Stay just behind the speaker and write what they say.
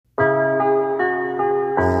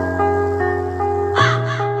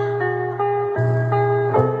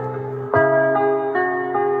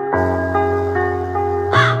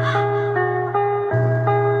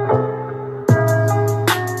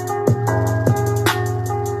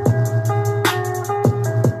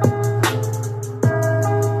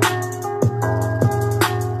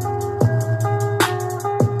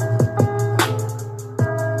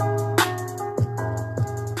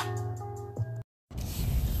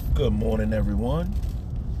Good morning, everyone.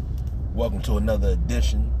 Welcome to another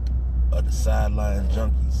edition of the Sideline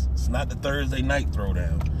Junkies. It's not the Thursday night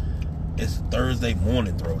throwdown. It's the Thursday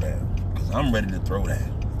morning throwdown. Because I'm ready to throw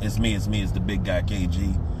down. It's me, it's the big guy,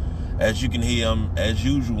 KG. As you can hear, as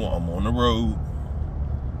usual, I'm on the road.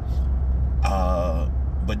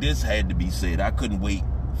 But this had to be said. I couldn't wait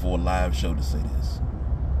for a live show to say this.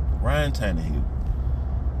 Ryan Tannehill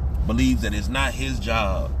believes that it's not his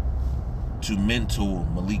job to mentor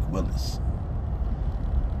Malik Willis.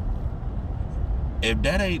 If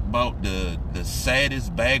that ain't about the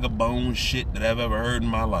saddest bag of bones shit that I've ever heard in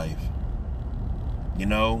my life, you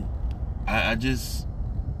know, I just,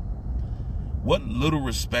 what little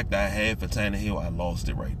respect I had for Tannehill, I lost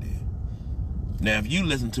it right there. Now, if you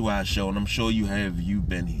listen to our show, and I'm sure you have, you've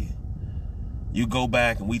been here, you go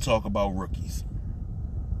back and we talk about rookies.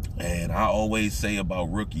 And I always say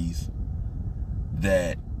about rookies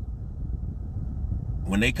that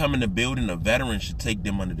when they come in the building, a veteran should take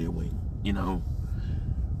them under their wing. You know,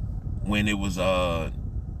 when it was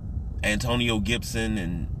Antonio Gibson,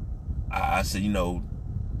 and I said, you know,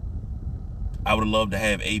 I would have loved to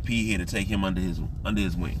have AP here to take him under his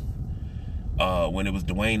wing. When it was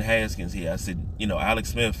Dwayne Haskins here, I said, you know, Alex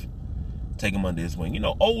Smith, take him under his wing. You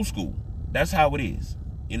know, old school. That's how it is.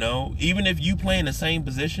 You know, even if you play in the same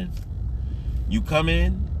position, you come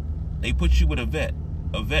in, they put you with a vet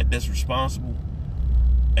that's responsible.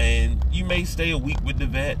 And you may stay a week with the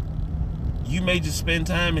vet. You may just spend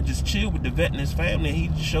time and just chill with the vet and his family, and he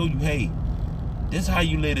just show you, hey, this is how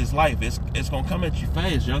you live this life. It's gonna come at you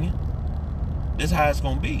fast, youngin. This is how it's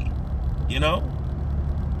gonna be. You know?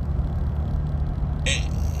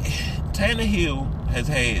 Tannehill has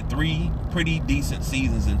had 3 pretty decent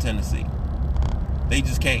seasons in Tennessee. They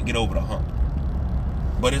just can't get over the hump.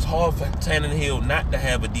 But it's hard for Tannehill not to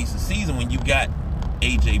have a decent season when you got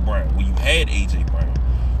A.J. Brown, when you had A.J. Brown.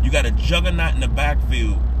 You got a juggernaut in the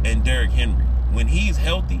backfield and Derrick Henry. When he's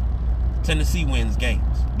healthy, Tennessee wins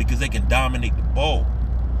games because they can dominate the ball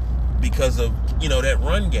because of, you know, that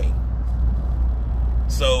run game.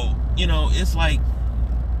 So, you know, it's like,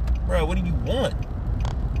 bro, what do you want?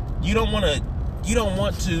 You don't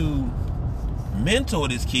want to mentor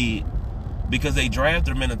this kid because they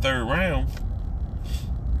drafted him in the 3rd round.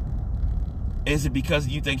 Is it because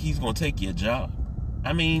you think he's going to take your job?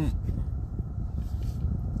 I mean,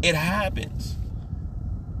 it happens.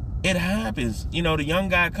 It happens. You know, the young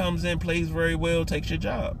guy comes in, plays very well, takes your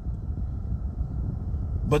job.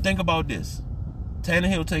 But think about this.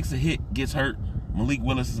 Tannehill takes a hit, gets hurt. Malik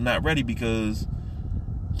Willis is not ready because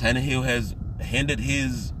Tannehill has hindered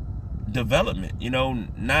his development, you know,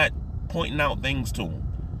 not pointing out things to him.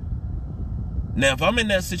 Now, if I'm in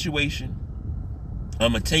that situation,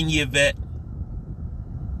 I'm a 10-year vet,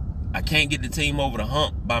 I can't get the team over the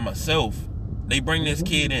hump by myself, they bring this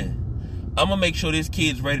kid in. I'm going to make sure this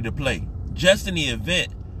kid's ready to play. Just in the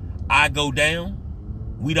event I go down,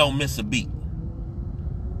 we don't miss a beat.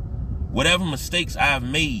 Whatever mistakes I've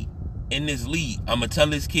made in this league, I'm going to tell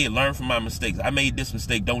this kid, learn from my mistakes. I made this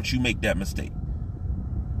mistake. Don't you make that mistake.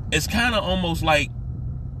 It's kind of almost like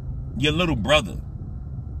your little brother.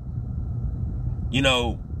 You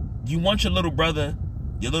know, you want your little brother,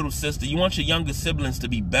 your little sister, you want your younger siblings to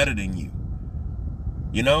be better than you.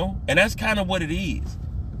 You know? And that's kind of what it is.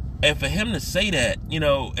 And for him to say that, you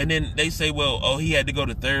know, and then they say, well, oh, he had to go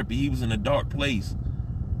to therapy. He was in a dark place.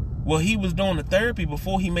 Well, he was doing the therapy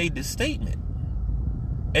before he made this statement.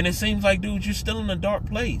 And it seems like, dude, you're still in a dark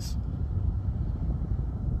place.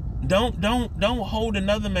 Don't hold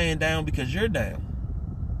another man down because you're down.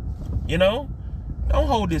 You know? Don't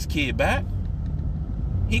hold this kid back.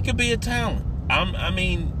 He could be a talent. I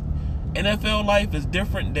mean, NFL life is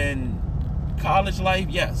different than college life,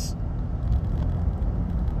 yes.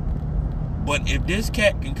 But if this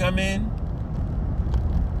cat can come in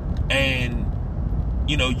and,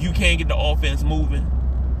 you know, you can't get the offense moving,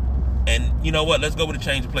 and you know what, let's go with a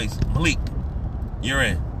change of place. Malik, you're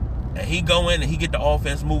in. And he go in and he get the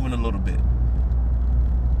offense moving a little bit.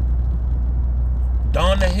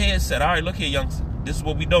 Don the head said, all right, look here, youngster. This is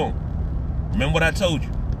what we doing. Remember what I told you.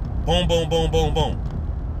 Boom, boom, boom, boom,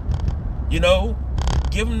 boom. You know,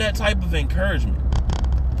 give him that type of encouragement.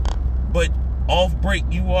 But off break,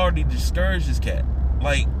 you already discouraged this cat.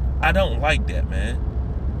 Like, I don't like that,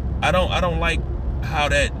 man. I don't like how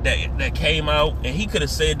that came out. And he could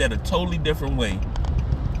have said that a totally different way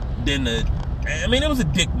than I mean, it was a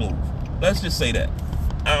dick move. Let's just say that.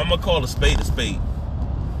 I'm going to call a spade a spade.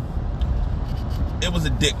 It was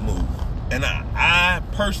a dick move. And I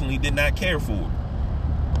personally did not care for it.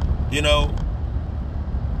 You know?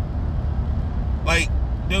 Like,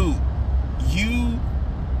 dude, you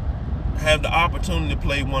have the opportunity to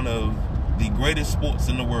play one of the greatest sports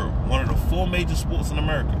in the world, one of the 4 major sports in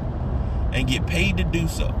America, and get paid to do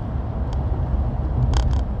so,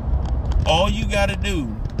 all you got to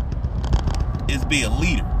do is be a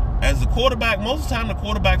leader. As the quarterback, most of the time the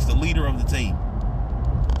quarterback's the leader of the team.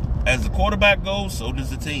 As the quarterback goes, so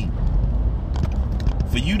does the team.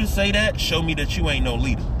 For you to say that, show me that you ain't no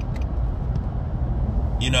leader.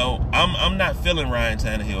 You know, I'm not feeling Ryan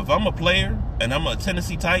Tannehill. If I'm a player and I'm a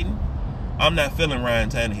Tennessee Titan, I'm not feeling Ryan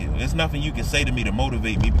Tannehill. There's nothing you can say to me to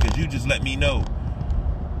motivate me, because you just let me know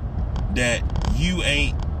that you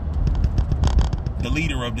ain't the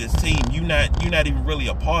leader of this team. You're not even really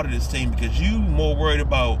a part of this team, because you more worried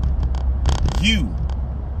about you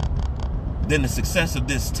than the success of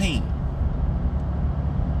this team.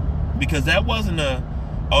 Because that wasn't a,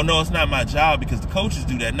 oh no, it's not my job because the coaches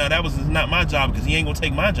do that. No, that was not my job because he ain't gonna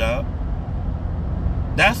take my job.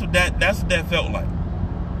 That's what that felt like.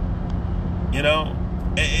 You know,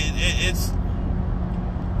 it's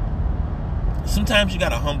sometimes you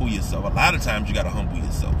gotta humble yourself. A lot of times you gotta humble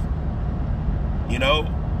yourself. You know,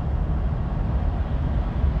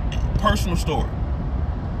 personal story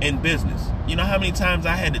in business. You know how many times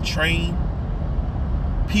I had to train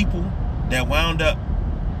people that wound up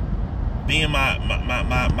being my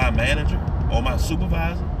manager or my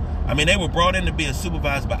supervisor? I mean, they were brought in to be a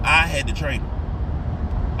supervisor, but I had to train them.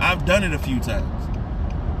 I've done it a few times.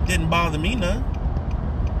 Didn't bother me none.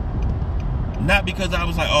 Not because I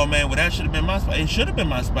was like, oh man, well that should have been my spot. It should have been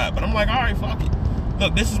my spot, but I'm like, all right, fuck it.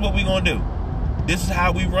 Look, this is what we gonna do. This is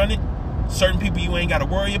how we run it. Certain people you ain't got to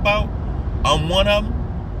worry about. I'm one of them.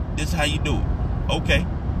 This is how you do it. Okay.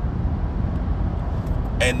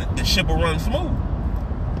 And the ship will run smooth.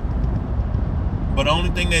 But the only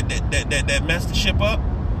thing that messed the ship up,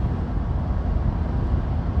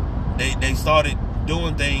 they started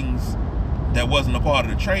doing things that wasn't a part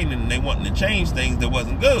of the training, and they wanted to change things that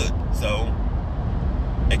wasn't good. So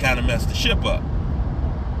it kind of messed the ship up.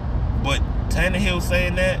 But Tannehill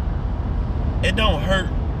saying that, it don't hurt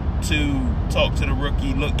to talk to the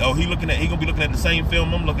rookie. Look, oh, he gonna be looking at the same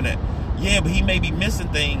film I'm looking at. Yeah, but he may be missing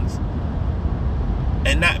things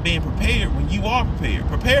and not being prepared when you are prepared.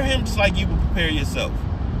 Prepare him just like you would prepare yourself.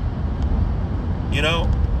 You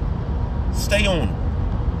know? Stay on him.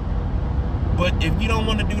 But if you don't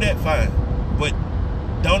want to do that, fine. But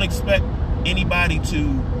don't expect anybody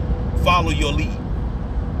to follow your lead.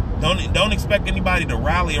 Don't expect anybody to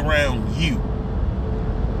rally around you.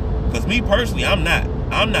 Because me personally, I'm not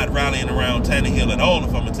rallying around Tannehill at all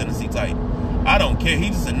if I'm a Tennessee Titan. I don't care.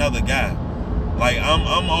 He's just another guy. Like,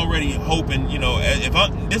 I'm already hoping, you know,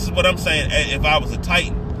 this is what I'm saying, if I was a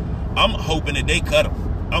Titan, I'm hoping that they cut him.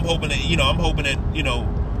 I'm hoping that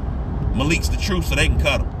Malik's the truth so they can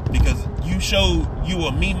cut him. Because you showed you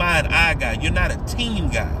a me, my, and I guy. You're not a team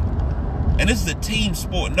guy. And this is a team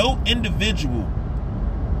sport. No individual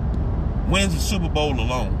wins a Super Bowl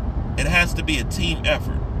alone. It has to be a team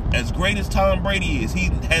effort. As great as Tom Brady is, he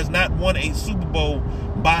has not won a Super Bowl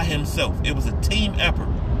by himself. It was a team effort.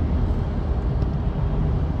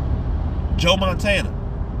 Joe Montana,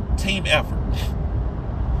 team effort.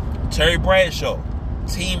 Terry Bradshaw,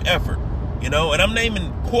 team effort. You know, and I'm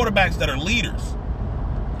naming quarterbacks that are leaders.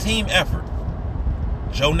 Team effort.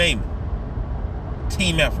 Joe Namath,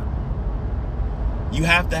 team effort. You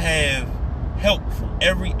have to have help from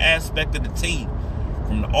every aspect of the team.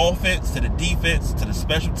 From the offense to the defense to the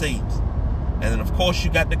special teams. And then, of course, you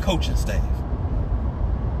got the coaching staff.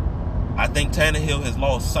 I think Tannehill has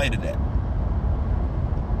lost sight of that.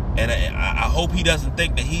 And I hope he doesn't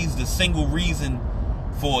think that he's the single reason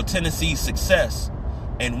for Tennessee's success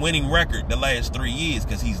and winning record the last 3 years,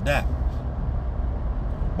 because he's not.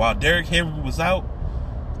 While Derrick Henry was out,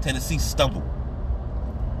 Tennessee stumbled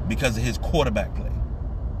because of his quarterback play.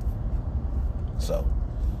 So,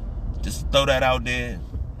 just throw that out there.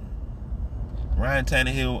 Ryan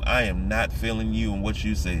Tannehill, I am not feeling you and what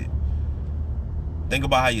you said. Think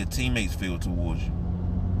about how your teammates feel towards you.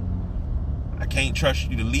 I can't trust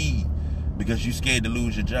you to lead because you're scared to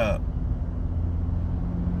lose your job.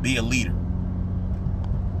 Be a leader.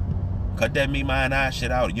 Cut that me, my, and I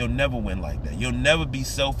shit out. You'll never win like that. You'll never be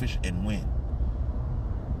selfish and win.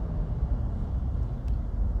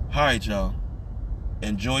 Alright, y'all.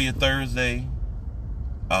 Enjoy your Thursday.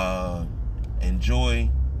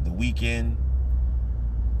 Enjoy the weekend.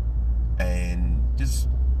 And just,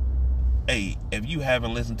 hey, if you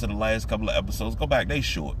haven't listened to the last couple of episodes, go back. They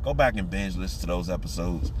short. Go back and binge listen to those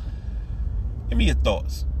episodes. Give me your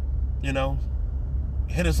thoughts. You know,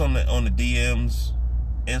 hit us on the DMs,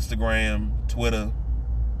 Instagram, Twitter.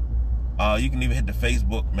 You can even hit the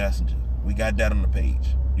Facebook Messenger. We got that on the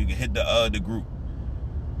page. You can hit the group.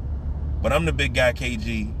 But I'm the big guy,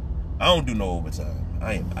 KG. I don't do no overtime.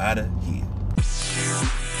 I am out of here.